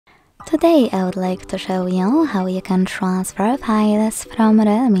Today I would like to show you how you can transfer files from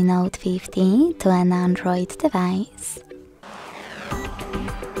Realme Note 50 to an Android device.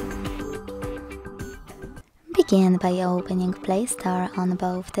 Begin by opening Play Store on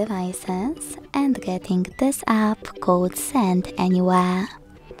both devices and getting this app called Send Anywhere.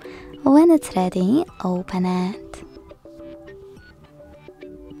 When it's ready, open it.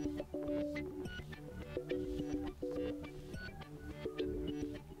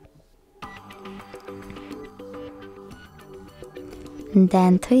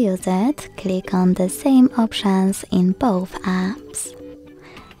 Then to use it, click on the same options in both apps.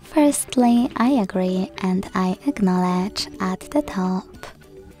 Firstly, I agree and I acknowledge at the top.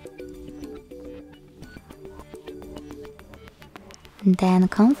 Then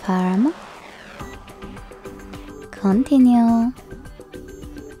confirm, continue,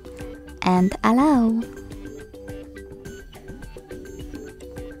 and allow.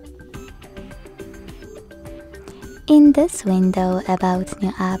 In this window about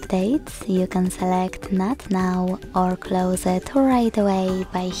new updates, you can select Not Now or close it right away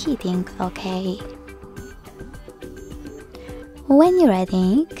by hitting OK. When you're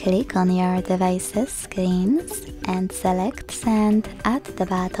ready, click on your device's screens and select Send at the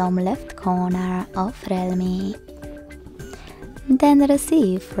bottom left corner of Realme. Then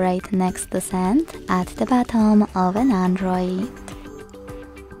Receive right next to Send at the bottom of an Android.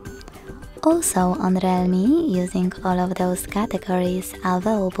 Also on Realme, using all of those categories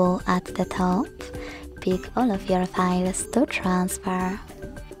available at the top, pick all of your files to transfer.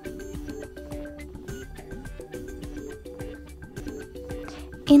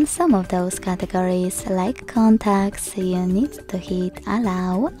 In some of those categories, like contacts, you need to hit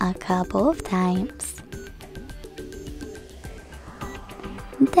Allow a couple of times.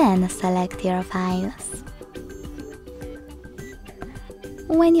 Then select your files.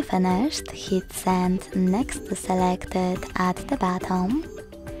 When you finished, hit Send next to Selected at the bottom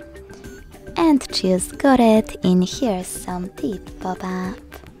and choose Got it in Here's Some Tip pop-up.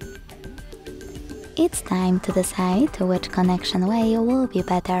 It's time to decide which connection way will be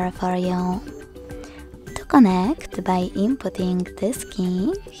better for you. To connect by inputting this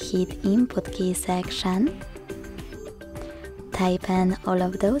key, hit Input Key section. Type in all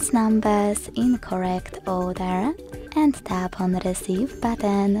of those numbers in correct order and tap on Receive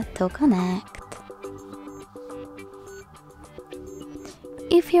button to connect.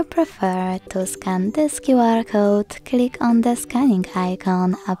 If you prefer to scan this QR code, click on the scanning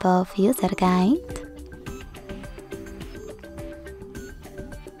icon above User Guide.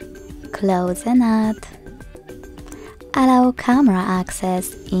 Close an ad. Allow camera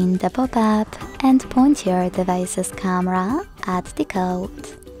access in the pop-up and point your device's camera at the code.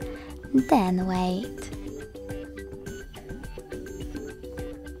 Then wait.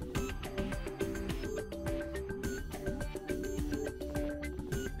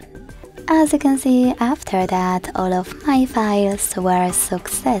 As you can see, after that, all of my files were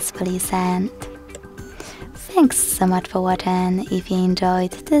successfully sent. Thanks so much for watching. If you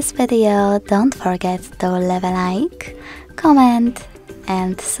enjoyed this video, don't forget to leave a like, comment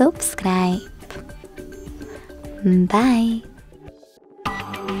and subscribe. Bye!